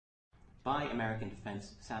by American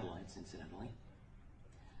defense satellites, incidentally.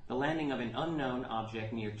 The landing of an unknown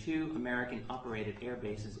object near 2 American-operated air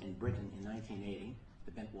bases in Britain in 1980,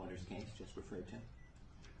 the Bentwaters case just referred to.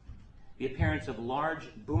 The appearance of large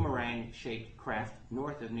boomerang-shaped craft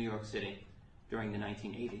north of New York City during the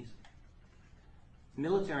 1980s.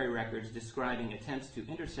 Military records describing attempts to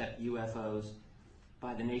intercept UFOs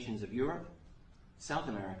by the nations of Europe, South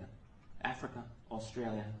America, Africa,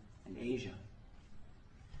 Australia, and Asia.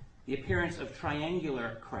 The appearance of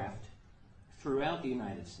triangular craft throughout the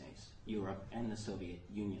United States, Europe, and the Soviet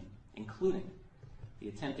Union, including the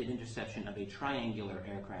attempted interception of a triangular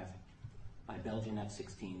aircraft by Belgian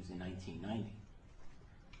F-16s in 1990,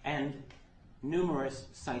 and numerous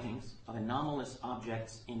sightings of anomalous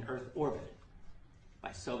objects in Earth orbit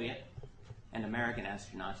by Soviet and American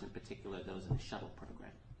astronauts, in particular those in the shuttle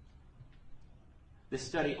program. This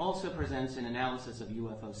study also presents an analysis of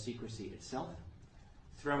UFO secrecy itself,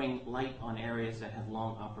 throwing light on areas that have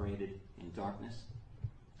long operated in darkness.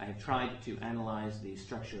 I have tried to analyze the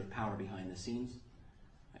structure of power behind the scenes.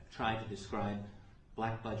 I've tried to describe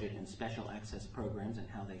black budget and special access programs and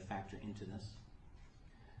how they factor into this.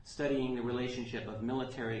 Studying the relationship of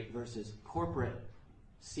military versus corporate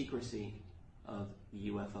secrecy of the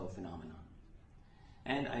UFO phenomenon.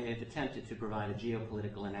 And I have attempted to provide a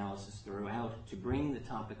geopolitical analysis throughout to bring the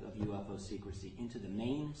topic of UFO secrecy into the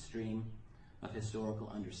mainstream of historical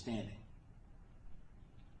understanding.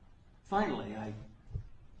 Finally, I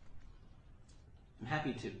am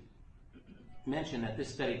happy to mention that this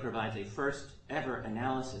study provides a first ever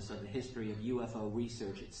analysis of the history of UFO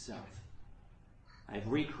research itself. I've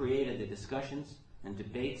recreated the discussions and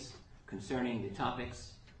debates concerning the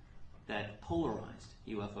topics that polarized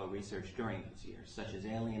UFO research during those years, such as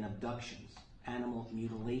alien abductions, animal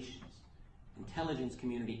mutilations, intelligence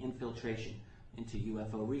community infiltration into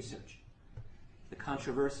UFO research, the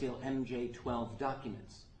controversial MJ-12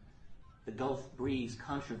 documents, the Gulf Breeze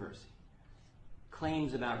controversy,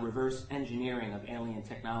 claims about reverse engineering of alien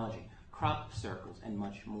technology, crop circles, and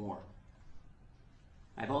much more.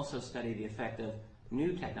 I've also studied the effect of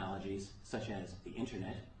new technologies, such as the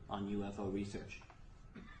internet, on UFO research.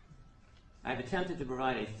 I've attempted to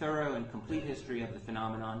provide a thorough and complete history of the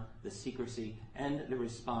phenomenon, the secrecy, and the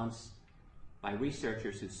response by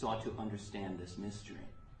researchers who sought to understand this mystery.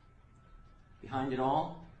 Behind it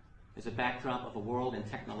all is a backdrop of a world in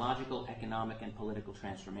technological, economic, and political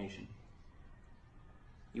transformation.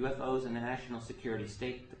 UFOs and the national security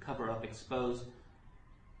state, the cover-up exposed,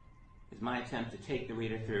 is my attempt to take the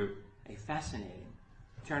reader through a fascinating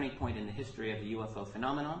turning point in the history of the UFO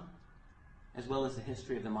phenomenon, as well as the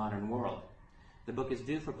history of the modern world. The book is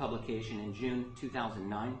due for publication in June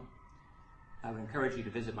 2009. I would encourage you to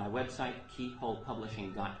visit my website,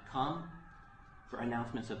 keyholepublishing.com, for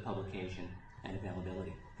announcements of publication and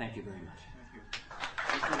availability. Thank you very much.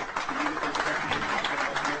 Thank you.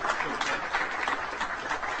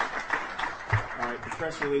 All right, the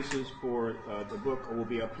press releases for the book will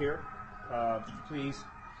be up here. Please,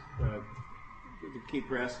 the key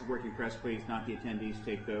press, the working press, please, not the attendees,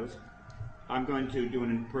 take those. I'm going to do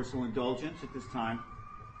an personal indulgence at this time,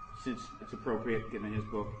 since it's appropriate given his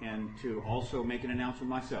book, and to also make an announcement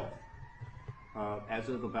myself. As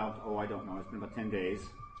of about, I don't know, it's been about 10 days,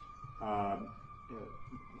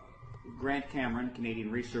 Grant Cameron,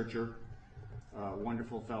 Canadian researcher,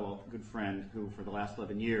 wonderful fellow, good friend, who for the last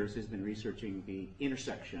 11 years has been researching the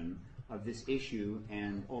intersection of this issue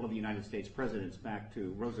and all of the United States presidents back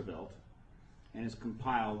to Roosevelt, and has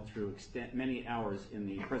compiled through many hours in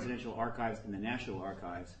the presidential archives and the national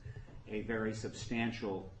archives a very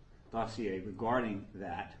substantial dossier regarding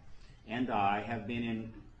that. And I have been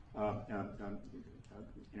in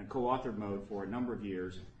a co-author mode for a number of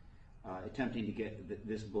years, attempting to get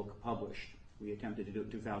this book published. We attempted to do it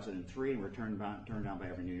in 2003 and were turned down by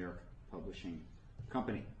every New York publishing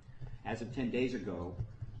company. As of 10 days ago,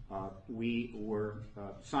 we were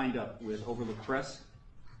signed up with Overlook Press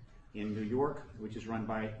in New York, which is run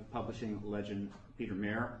by publishing legend Peter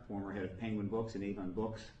Mayer, former head of Penguin Books and Avon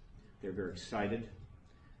Books. They're very excited,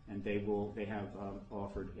 and they have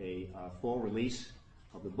offered a full release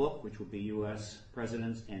of the book, which will be U.S.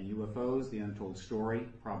 Presidents and UFOs, The Untold Story,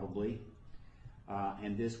 probably.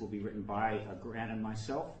 And this will be written by Grant and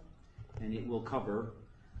myself, and it will cover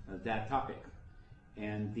that topic.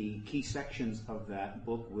 And the key sections of that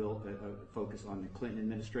book will focus on the Clinton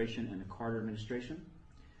administration and the Carter administration.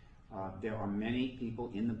 There are many people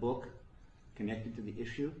in the book connected to the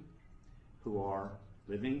issue who are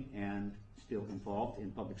living and still involved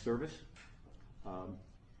in public service.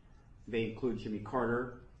 They include Jimmy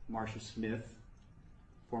Carter, Marcia Smith,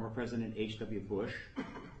 former President H.W. Bush,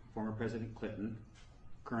 former President Clinton,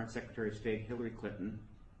 current Secretary of State Hillary Clinton,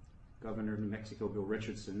 Governor of New Mexico Bill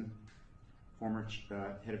Richardson, former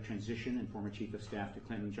head of transition and former Chief of Staff to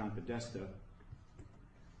Clinton John Podesta,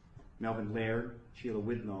 Melvin Laird, Sheila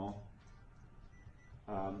Widnall,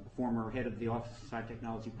 former head of the Office of Sci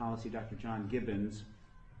Technology Policy Dr. John Gibbons,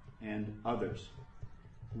 and others.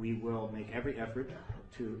 We will make every effort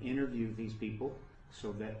to interview these people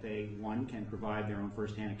so that they, one, can provide their own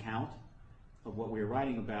firsthand account of what we're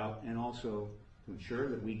writing about, and also to ensure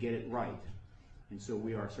that we get it right. And so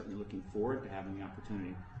we are certainly looking forward to having the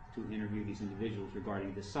opportunity to interview these individuals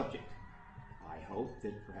regarding this subject. I hope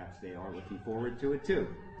that perhaps they are looking forward to it too.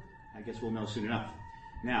 I guess we'll know soon enough.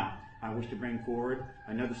 Now, I wish to bring forward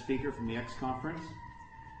another speaker from the X Conference.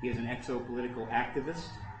 He is an exopolitical activist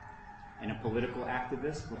and a political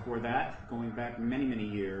activist before that, going back many, many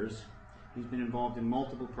years. He's been involved in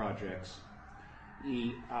multiple projects.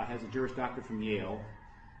 He has a Juris Doctor from Yale,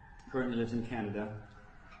 currently lives in Canada,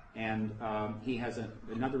 and he has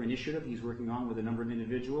another initiative he's working on with a number of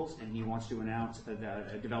individuals, and he wants to announce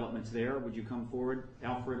developments there. Would you come forward,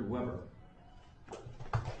 Alfred Weber?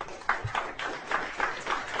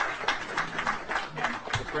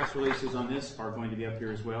 The press releases on this are going to be up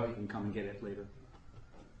here as well. You can come and get it later.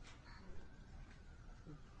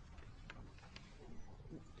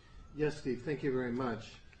 Yes, Steve, thank you very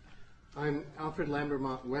much. I'm Alfred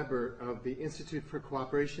Lambermont Weber of the Institute for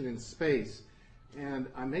Cooperation in Space, and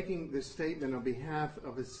I'm making this statement on behalf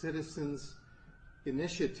of a citizens'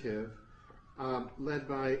 initiative led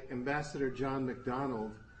by Ambassador John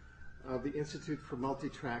McDonald of the Institute for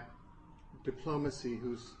Multi-Track Diplomacy,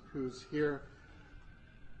 who's here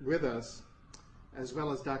with us, as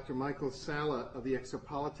well as Dr. Michael Sala of the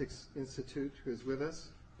Exopolitics Institute, who is with us,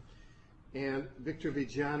 and Victor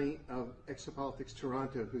Vigiani of Exopolitics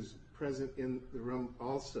Toronto, who's present in the room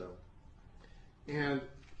also. And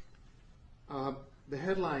the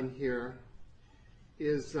headline here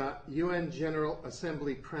is UN General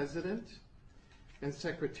Assembly President and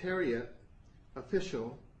Secretariat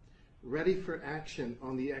official ready for action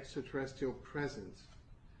on the extraterrestrial presence.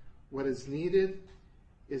 What is needed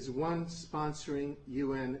is one sponsoring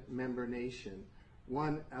UN member nation,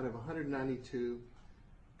 one out of 192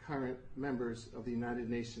 current members of the United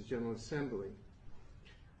Nations General Assembly.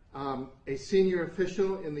 A senior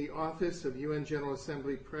official in the office of UN General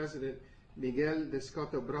Assembly President Miguel de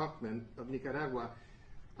Scotto Brockman of Nicaragua.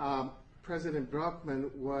 President Brockman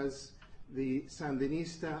was the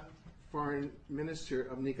Sandinista foreign minister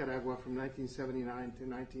of Nicaragua from 1979 to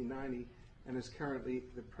 1990 and is currently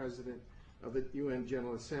the president of the UN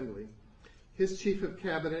General Assembly. His chief of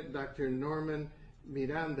cabinet, Dr. Norman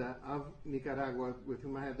Miranda of Nicaragua, with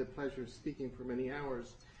whom I had the pleasure of speaking for many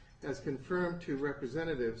hours, has confirmed to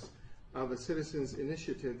representatives of a citizens'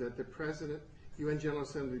 initiative that the UN General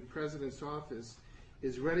Assembly President's office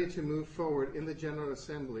is ready to move forward in the General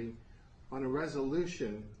Assembly on a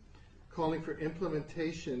resolution calling for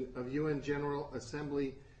implementation of UN General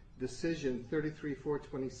Assembly Decision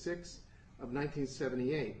 33426 of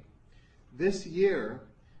 1978. This year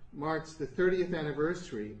marks the 30th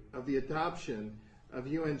anniversary of the adoption of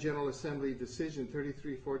UN General Assembly Decision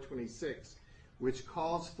 33426, which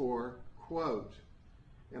calls for, quote,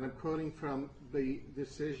 and I'm quoting from the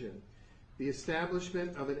decision, the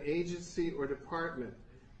establishment of an agency or department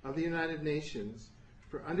of the United Nations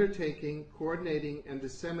for undertaking, coordinating, and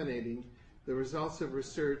disseminating the results of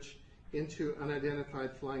research into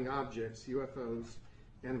unidentified flying objects, UFOs,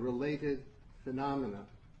 and related phenomena.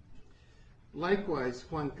 Likewise,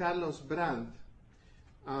 Juan Carlos Brandt,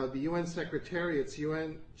 the UN Secretariat's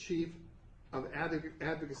UN Chief of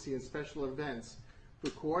Advocacy and Special Events, who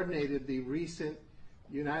coordinated the recent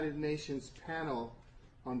United Nations panel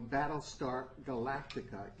on Battlestar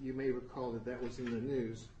Galactica, you may recall that was in the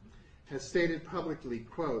news, has stated publicly,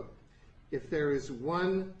 quote, if there is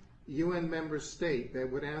one UN member state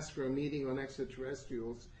that would ask for a meeting on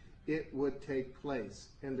extraterrestrials, it would take place,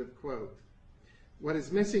 end of quote. What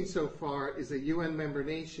is missing so far is a UN member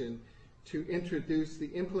nation to introduce the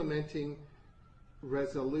implementing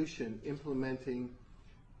resolution, implementing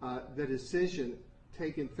the decision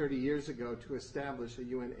taken 30 years ago to establish a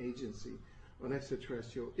UN agency on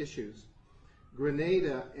extraterrestrial issues.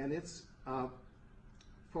 Grenada and its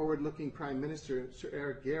forward-looking Prime Minister, Sir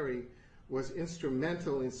Eric Gary, was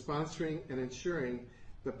instrumental in sponsoring and ensuring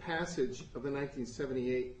the passage of the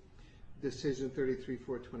 1978 Decision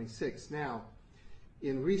 33426. Now,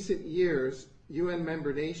 in recent years, UN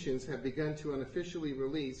member nations have begun to unofficially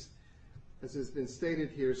release, as has been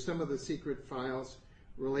stated here, some of the secret files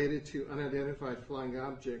related to unidentified flying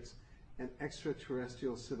objects and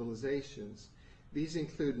extraterrestrial civilizations. These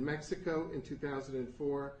include Mexico in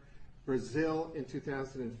 2004, Brazil in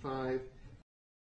 2005,